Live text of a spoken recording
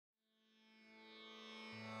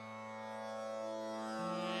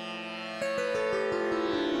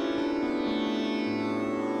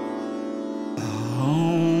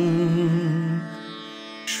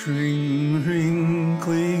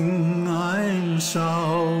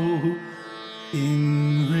sao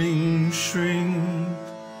ing ring shring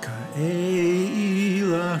ka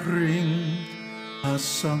eila ring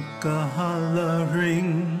asakahala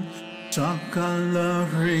ring sakala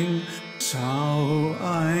ring sao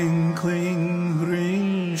ein kling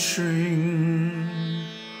ring shring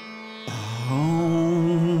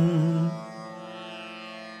Om.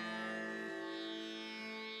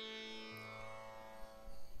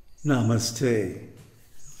 Namaste.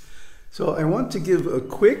 So I want to give a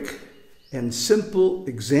quick and simple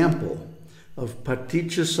example of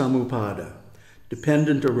Paṭicca-samuppāda,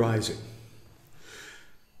 dependent arising.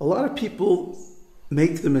 A lot of people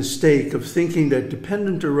make the mistake of thinking that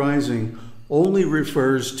dependent arising only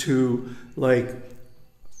refers to like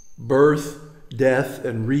birth, death,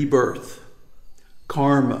 and rebirth,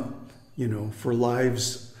 karma, for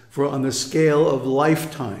lives, on the scale of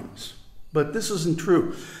lifetimes. But this isn't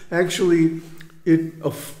true. Actually, it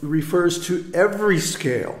refers to every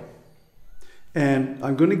scale. And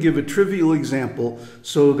I'm going to give a trivial example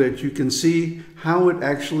so that you can see how it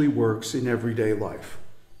actually works in everyday life.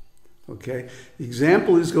 Okay? The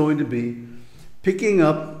example is going to be picking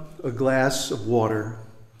up a glass of water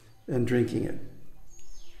and drinking it.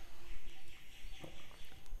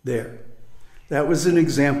 There. That was an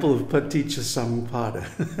example of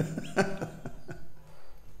Paṭicca-samuppāda.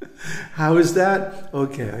 How is that?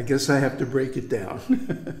 Okay, I guess I have to break it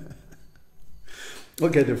down.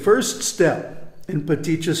 Okay, the first step in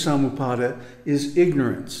Paṭicca-samuppāda is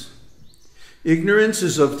ignorance. Ignorance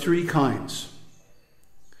is of three kinds: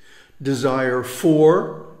 desire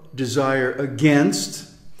for, desire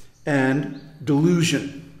against, and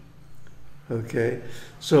delusion. Okay,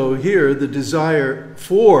 so here the desire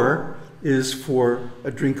for is for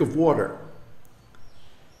a drink of water.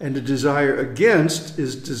 And the desire against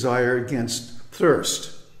is desire against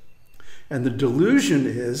thirst. And the delusion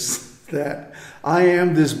is that I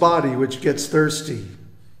am this body which gets thirsty,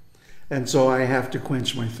 and so I have to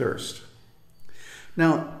quench my thirst.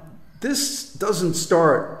 Now, this doesn't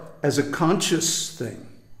start as a conscious thing.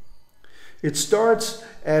 It starts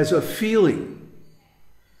as a feeling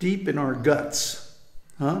deep in our guts.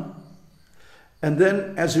 And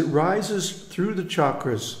then as it rises through the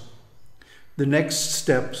chakras, the next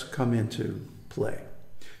steps come into play.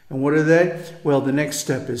 And what are they? Well, the next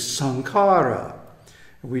step is sankhara.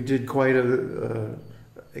 We did quite an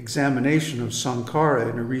examination of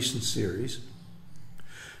sankhara in a recent series.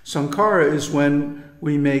 Sankhara is when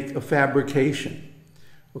we make a fabrication.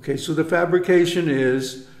 Okay, so the fabrication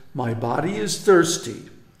is, my body is thirsty,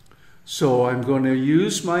 so I'm going to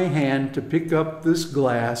use my hand to pick up this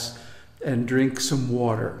glass and drink some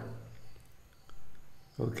water.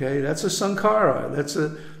 Okay, that's a sankhara.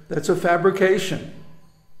 That's a fabrication.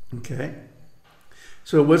 Okay.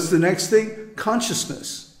 So what's the next thing?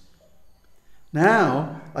 Consciousness.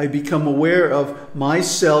 Now I become aware of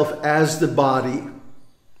myself as the body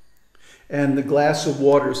and the glass of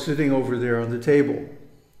water sitting over there on the table.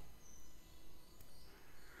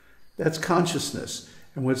 That's consciousness.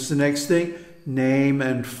 And what's the next thing? Name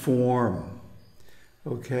and form.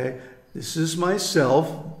 Okay, this is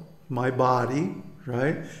myself, my body,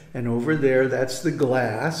 right? And over there, that's the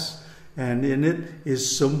glass, and in it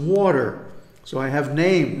is some water. So I have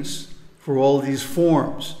names for all these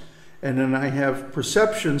forms, and then I have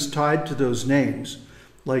perceptions tied to those names,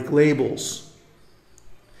 like labels.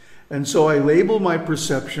 And so I label my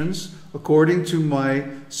perceptions according to my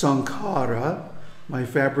sankhara, my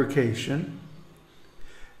fabrication,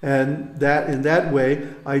 and that in that way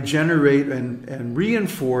I generate and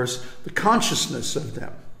reinforce the consciousness of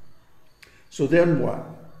them. So then what?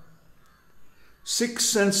 6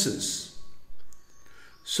 senses.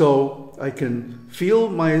 So I can feel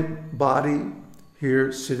my body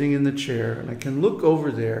here sitting in the chair, and I can look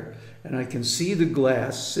over there and I can see the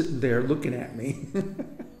glass sitting there looking at me.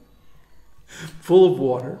 Full of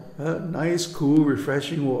water, nice, cool,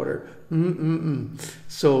 refreshing water.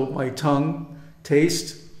 So my tongue,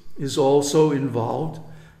 taste is also involved,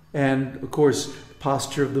 and of course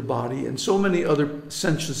posture of the body and so many other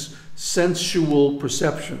sensual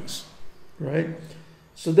perceptions, right?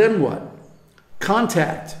 So then what?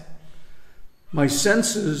 Contact. My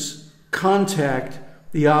senses contact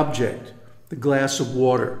the object, the glass of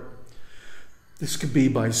water. This could be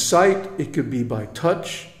by sight, it could be by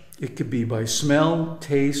touch, it could be by smell,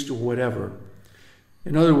 taste, or whatever.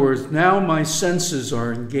 In other words, now my senses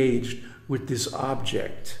are engaged with this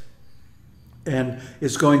object, and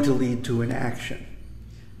it's going to lead to an action.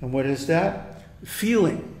 And what is that?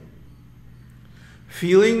 Feeling.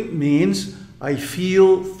 Feeling means I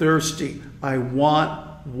feel thirsty. I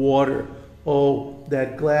want water. Oh,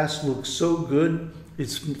 that glass looks so good. It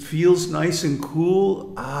feels nice and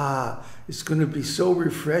cool. Ah, it's going to be so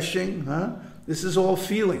refreshing, huh? This is all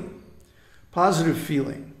feeling, positive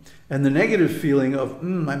feeling. And the negative feeling of,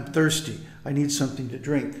 I'm thirsty, I need something to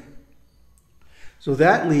drink. So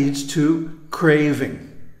that leads to craving.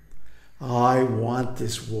 I want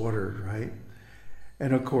this water, right?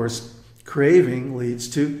 And of course, craving leads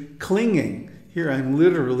to clinging. Here I'm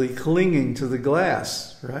literally clinging to the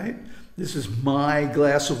glass, right? This is my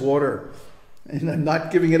glass of water, and I'm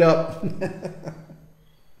not giving it up.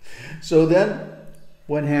 So then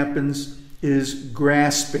what happens is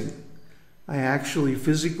grasping. I actually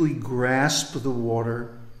physically grasp the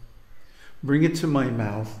water, bring it to my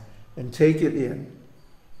mouth, and take it in.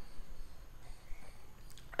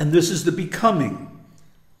 And this is the becoming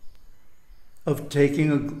of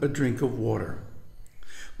taking a drink of water.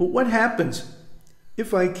 But what happens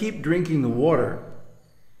if I keep drinking the water?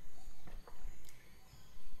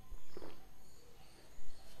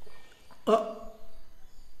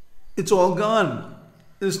 It's all gone.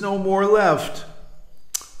 There's no more left.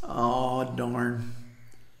 Oh, darn.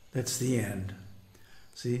 That's the end.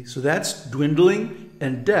 See, so that's dwindling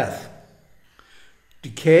and death.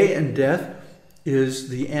 Decay and death is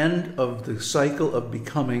the end of the cycle of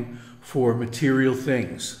becoming for material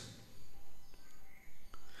things.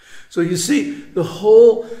 So you see, the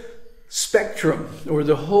whole spectrum or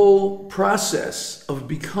the whole process of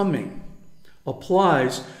becoming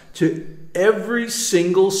applies to every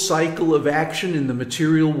single cycle of action in the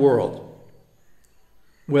material world.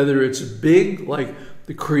 Whether it's big, like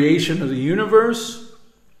the creation of the universe,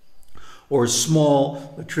 or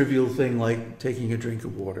small, a trivial thing like taking a drink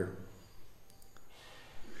of water.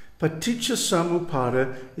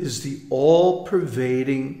 Paṭicca-samuppāda is the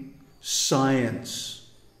all-pervading science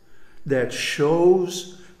that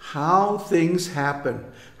shows how things happen,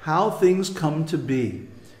 how things come to be.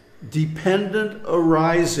 Dependent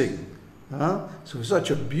arising. Huh? So such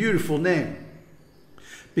a beautiful name.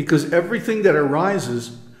 Because everything that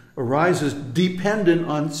arises dependent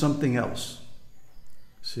on something else.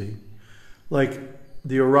 See? Like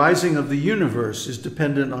the arising of the universe is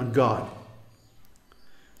dependent on God.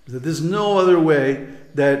 There's no other way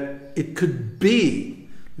that it could be,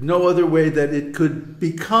 no other way that it could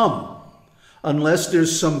become, unless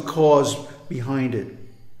there's some cause behind it.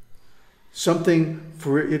 Something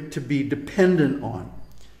for it to be dependent on.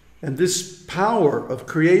 And this power of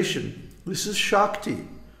creation, this is Shakti.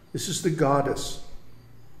 This is the goddess.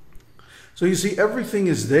 So you see, everything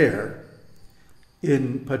is there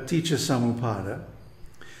in Paṭicca-samuppāda.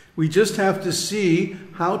 We just have to see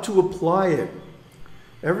how to apply it.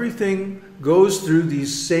 Everything goes through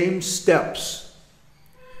these same steps,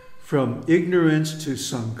 from ignorance to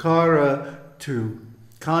sankhara to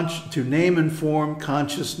name and form,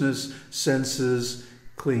 consciousness, senses,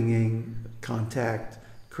 clinging, contact,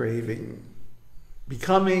 craving,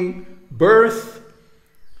 becoming, birth,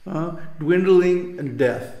 dwindling, and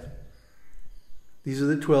death. These are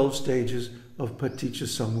the 12 stages of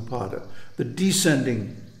Paṭicca-samuppāda, the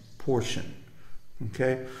descending portion.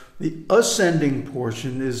 Okay? The ascending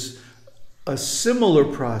portion is a similar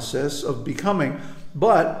process of becoming,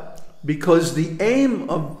 but because the aim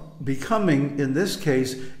of becoming in this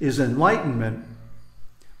case is enlightenment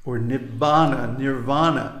or nirvana.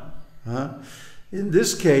 In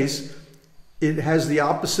this case, it has the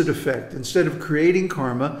opposite effect. Instead of creating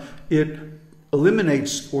karma, it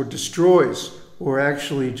eliminates or destroys or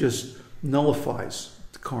actually just nullifies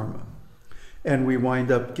the karma. And we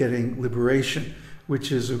wind up getting liberation,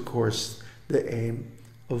 which is, of course, the aim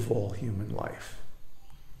of all human life.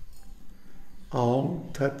 Om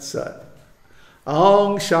Tat Sat.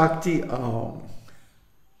 Om Shakti Om.